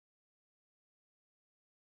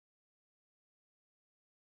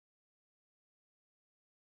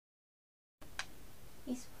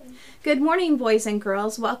Good morning, boys and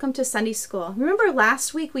girls. Welcome to Sunday School. Remember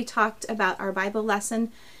last week we talked about our Bible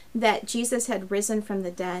lesson that Jesus had risen from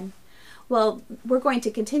the dead? Well, we're going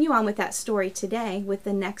to continue on with that story today with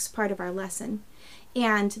the next part of our lesson.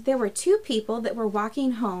 And there were two people that were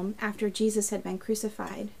walking home after Jesus had been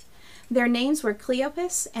crucified. Their names were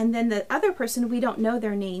Cleopas, and then the other person, we don't know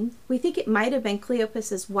their name. We think it might have been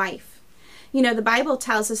Cleopas's wife. You know, the Bible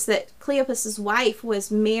tells us that Cleopas's wife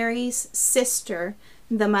was Mary's sister,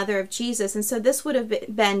 the mother of Jesus, and so this would have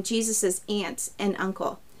been Jesus's aunt and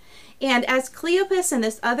uncle. And as Cleopas and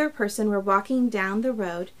this other person were walking down the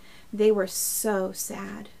road, they were so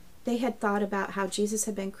sad. They had thought about how Jesus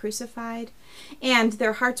had been crucified, and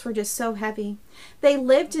their hearts were just so heavy. They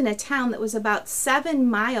lived in a town that was about 7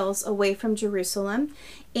 miles away from Jerusalem,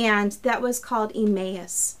 and that was called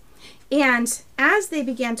Emmaus. And as they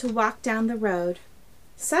began to walk down the road,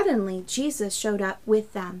 suddenly Jesus showed up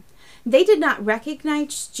with them. They did not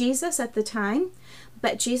recognize Jesus at the time,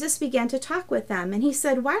 but Jesus began to talk with them. And he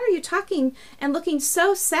said, "Why are you talking and looking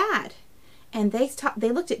so sad?" And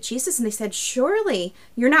they looked at Jesus and they said, "Surely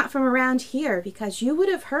you're not from around here, because you would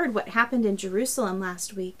have heard what happened in Jerusalem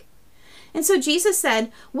last week." And so Jesus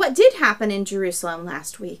said, "What did happen in Jerusalem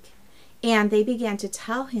last week?" And they began to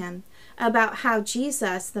tell him about how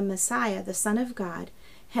Jesus, the Messiah, the Son of God,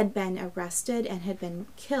 had been arrested and had been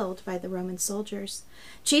killed by the Roman soldiers.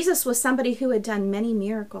 Jesus was somebody who had done many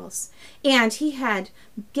miracles, and he had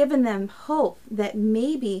given them hope that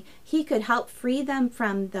maybe he could help free them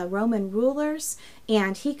from the Roman rulers,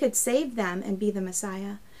 and he could save them and be the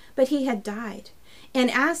Messiah. But he had died. And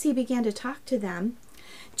as he began to talk to them,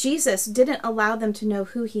 Jesus didn't allow them to know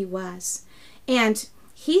who he was. And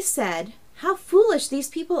he said, "How foolish these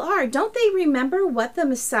people are. Don't they remember what the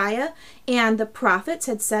Messiah and the prophets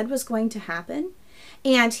had said was going to happen?"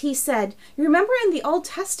 And he said, "You remember in the Old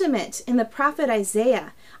Testament, in the prophet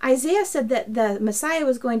Isaiah said that the Messiah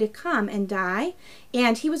was going to come and die,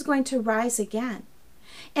 and he was going to rise again."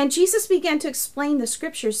 And Jesus began to explain the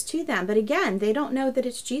scriptures to them, but again, they don't know that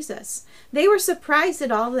it's Jesus. They were surprised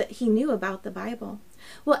at all that he knew about the Bible.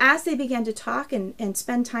 Well, as they began to talk and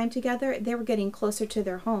spend time together, they were getting closer to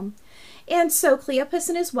their home. And so Cleopas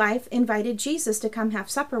and his wife invited Jesus to come have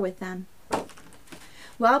supper with them.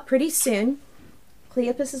 Well, pretty soon,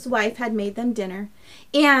 Cleopas's wife had made them dinner,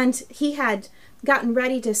 and he had gotten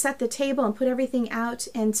ready to set the table and put everything out.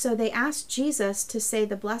 And so they asked Jesus to say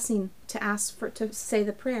the blessing, to say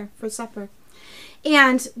the prayer for supper.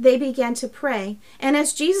 And they began to pray. And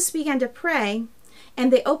as Jesus began to pray,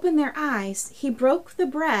 and they opened their eyes, he broke the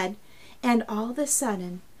bread, and all of a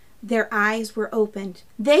sudden, their eyes were opened.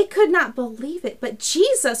 They could not believe it, but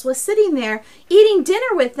Jesus was sitting there eating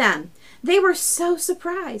dinner with them. They were so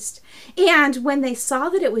surprised. And when they saw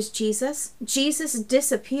that it was Jesus, Jesus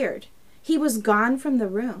disappeared. He was gone from the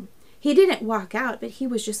room. He didn't walk out, but he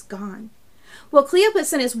was just gone. Well,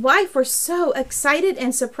 Cleopas and his wife were so excited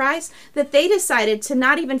and surprised that they decided to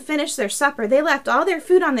not even finish their supper. They left all their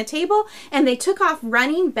food on the table and they took off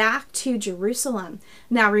running back to Jerusalem.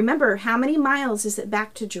 Now, remember, how many miles is it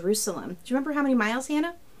back to Jerusalem? Do you remember how many miles,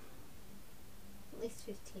 Hannah? At least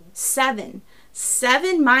 15. 7.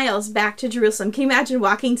 7 miles back to Jerusalem. Can you imagine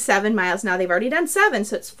walking 7 miles? Now, they've already done 7,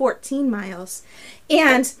 so it's 14 miles.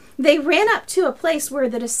 And they ran up to a place where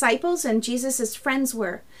the disciples and Jesus' friends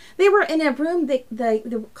were. They were in a room, they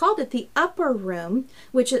called it the upper room,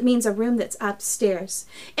 which it means a room that's upstairs.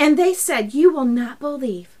 And they said, "You will not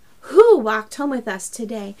believe who walked home with us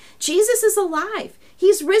today. Jesus is alive.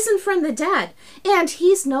 He's risen from the dead, and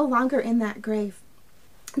he's no longer in that grave."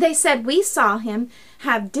 They said, "We saw him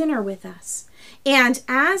have dinner with us." And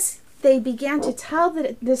as they began to tell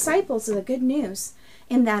the disciples the good news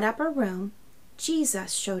in that upper room,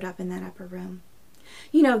 Jesus showed up in that upper room.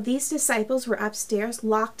 You know, these disciples were upstairs,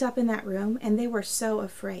 locked up in that room, and they were so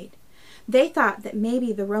afraid. They thought that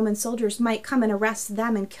maybe the Roman soldiers might come and arrest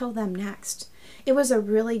them and kill them next. It was a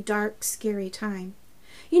really dark, scary time.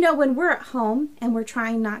 You know, when we're at home and we're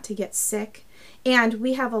trying not to get sick, and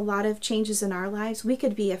we have a lot of changes in our lives, we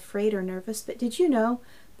could be afraid or nervous. But did you know,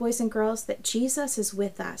 boys and girls, that Jesus is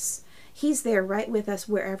with us? He's there right with us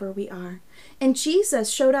wherever we are. And Jesus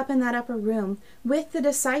showed up in that upper room with the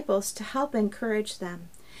disciples to help encourage them.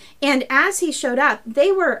 And as he showed up,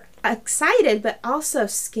 they were excited but also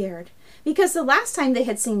scared, because the last time they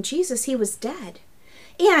had seen Jesus, he was dead.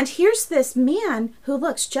 And here's this man who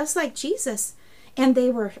looks just like Jesus, and they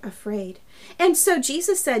were afraid. And so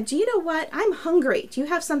Jesus said, "Do you know what? I'm hungry. Do you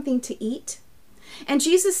have something to eat?" And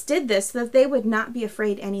Jesus did this so that they would not be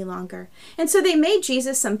afraid any longer. And so they made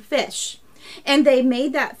Jesus some fish. And they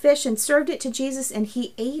made that fish and served it to Jesus, and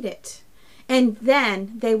he ate it. And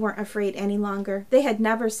then they weren't afraid any longer. They had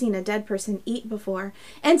never seen a dead person eat before.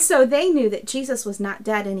 And so they knew that Jesus was not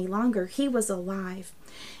dead any longer. He was alive.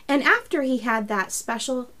 And after he had that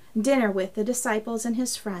special dinner with the disciples and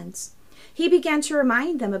his friends, he began to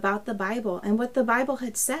remind them about the Bible and what the Bible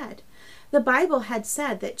had said. The Bible had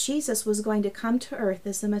said that Jesus was going to come to earth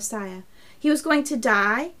as the Messiah. He was going to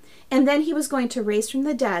die, and then he was going to raise from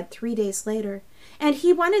the dead 3 days later. And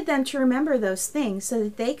he wanted them to remember those things so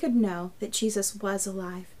that they could know that Jesus was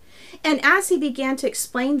alive. And as he began to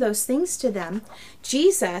explain those things to them,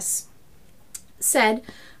 Jesus said,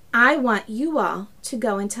 I want you all to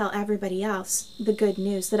go and tell everybody else the good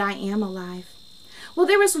news that I am alive. Well,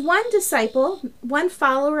 there was one disciple, one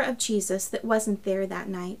follower of Jesus that wasn't there that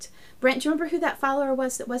night. Brent, do you remember who that follower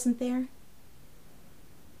was that wasn't there?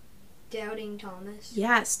 Doubting Thomas.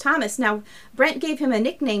 Yes, Thomas. Now, Brent gave him a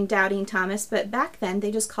nickname, Doubting Thomas, but back then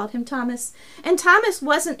they just called him Thomas. And Thomas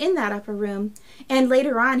wasn't in that upper room. And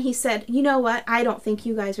later on he said, you know what? I don't think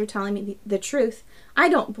you guys are telling me the truth. I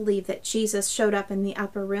don't believe that Jesus showed up in the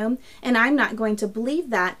upper room, and I'm not going to believe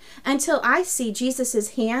that until I see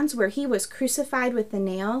Jesus's hands where he was crucified with the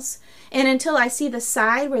nails, and until I see the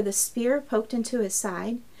side where the spear poked into his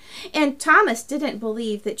side. And Thomas didn't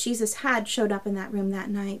believe that Jesus had showed up in that room that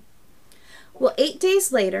night. Well, 8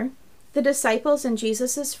 days later, the disciples and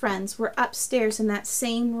Jesus' friends were upstairs in that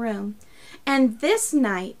same room. And this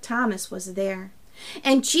night, Thomas was there.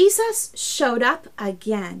 And Jesus showed up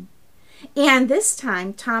again. And this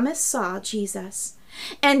time, Thomas saw Jesus.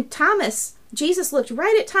 And Jesus looked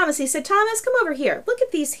right at Thomas. He said, Thomas, come over here. Look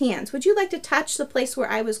at these hands. Would you like to touch the place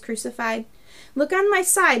where I was crucified? Look on my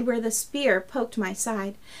side where the spear poked my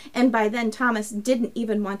side. And by then, Thomas didn't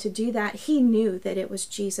even want to do that. He knew that it was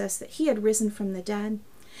Jesus, that he had risen from the dead.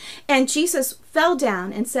 And Jesus fell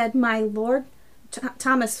down and said, my Lord.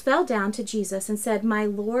 Thomas fell down to Jesus and said, my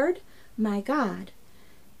Lord, my God.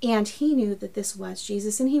 And he knew that this was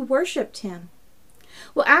Jesus, and he worshiped him.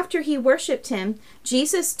 Well, after he worshiped him,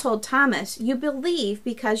 Jesus told Thomas, you believe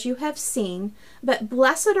because you have seen, but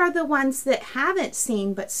blessed are the ones that haven't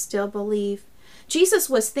seen but still believe. Jesus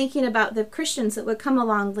was thinking about the Christians that would come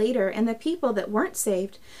along later and the people that weren't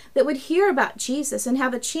saved, that would hear about Jesus and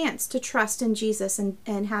have a chance to trust in Jesus and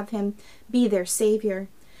have him be their Savior.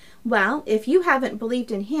 Well, if you haven't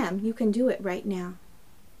believed in him, you can do it right now.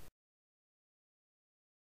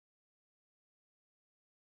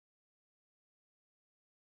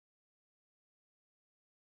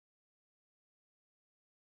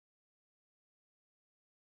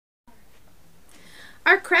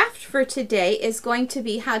 Our craft for today is going to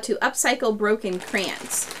be how to upcycle broken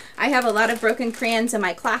crayons. I have a lot of broken crayons in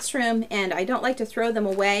my classroom and I don't like to throw them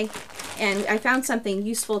away, and I found something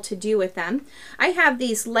useful to do with them. I have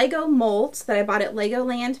these Lego molds that I bought at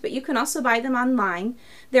Legoland, but you can also buy them online.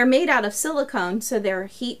 They're made out of silicone, so they're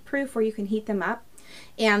heat proof where you can heat them up.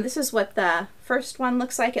 And this is what the first one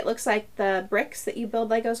looks like. It looks like the bricks that you build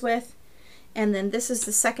Legos with. And then this is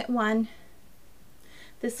the second one.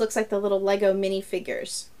 This looks like the little Lego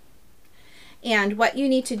minifigures. And what you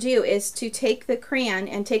need to do is to take the crayon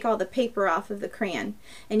and take all the paper off of the crayon.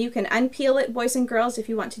 And you can unpeel it, boys and girls, if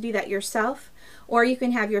you want to do that yourself. Or you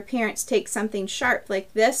can have your parents take something sharp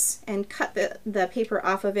like this and cut the paper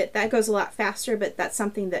off of it. That goes a lot faster, but that's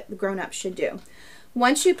something that the grown-ups should do.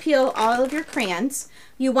 Once you peel all of your crayons,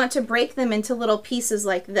 you want to break them into little pieces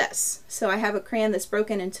like this. So I have a crayon that's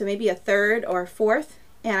broken into maybe a third or a fourth,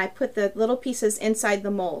 and I put the little pieces inside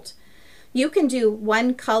the mold. You can do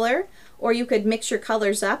one color, or you could mix your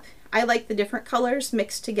colors up. I like the different colors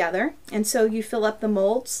mixed together, and so you fill up the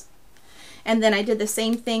molds. And then I did the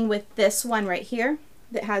same thing with this one right here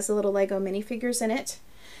that has the little Lego minifigures in it.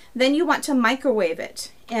 Then you want to microwave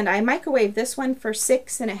it, and I microwaved this one for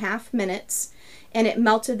 6.5 minutes, and it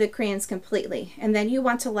melted the crayons completely. And then you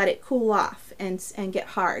want to let it cool off and get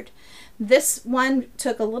hard. This one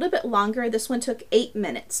took a little bit longer. This one took 8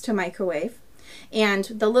 minutes to microwave. And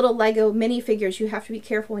the little Lego minifigures, you have to be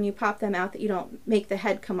careful when you pop them out that you don't make the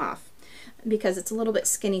head come off, because it's a little bit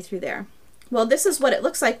skinny through there. Well, this is what it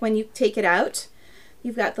looks like when you take it out.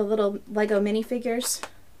 You've got the little Lego minifigures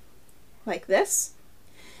like this,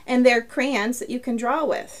 and they're crayons that you can draw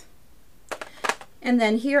with. And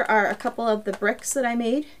then here are a couple of the bricks that I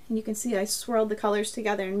made, and you can see I swirled the colors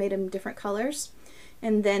together and made them different colors.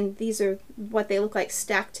 And then these are what they look like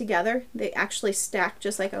stacked together. They actually stack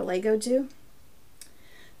just like a Lego do,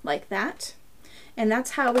 like that. And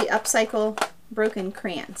that's how we upcycle broken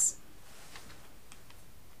crayons.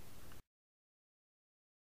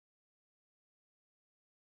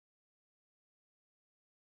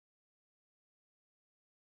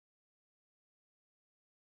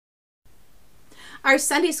 Our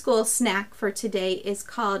Sunday school snack for today is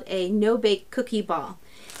called a no-bake cookie ball.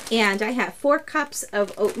 And I have 4 cups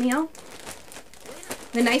of oatmeal.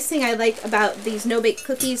 The nice thing I like about these no-bake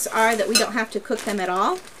cookies are that we don't have to cook them at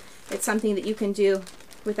all. It's something that you can do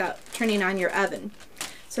without turning on your oven.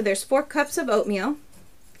 So there's 4 cups of oatmeal.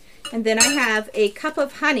 And then I have a cup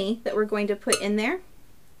of honey that we're going to put in there.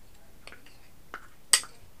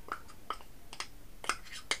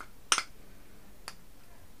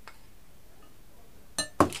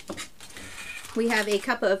 We have a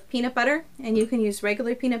cup of peanut butter, and you can use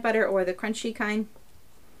regular peanut butter or the crunchy kind.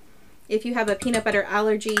 If you have a peanut butter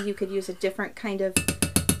allergy, you could use a different kind of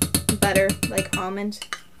butter, like almond.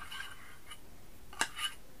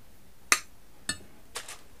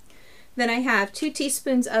 Then I have 2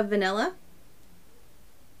 teaspoons of vanilla.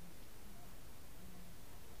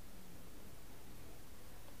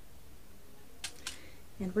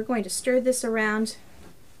 And we're going to stir this around.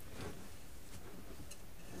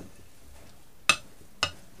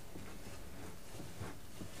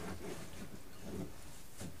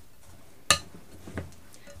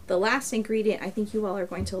 The last ingredient I think you all are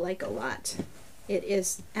going to like a lot. It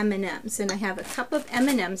is M&Ms, and I have a cup of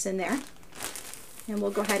M&Ms in there. And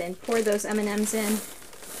we'll go ahead and pour those M&Ms in.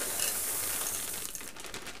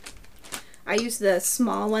 I use the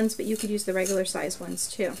small ones, but you could use the regular size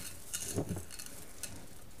ones too.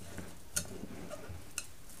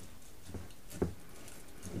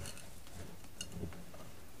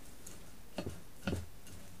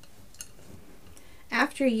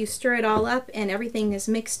 After you stir it all up and everything is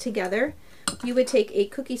mixed together, you would take a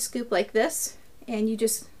cookie scoop like this, and you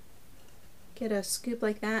just get a scoop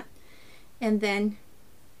like that, and then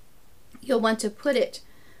you'll want to put it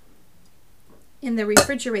in the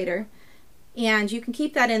refrigerator, and you can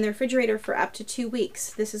keep that in the refrigerator for up to 2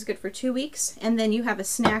 weeks. This is good for 2 weeks, and then you have a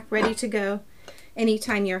snack ready to go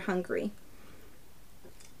anytime you're hungry.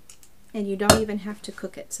 And you don't even have to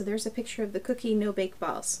cook it. So there's a picture of the cookie no-bake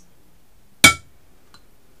balls.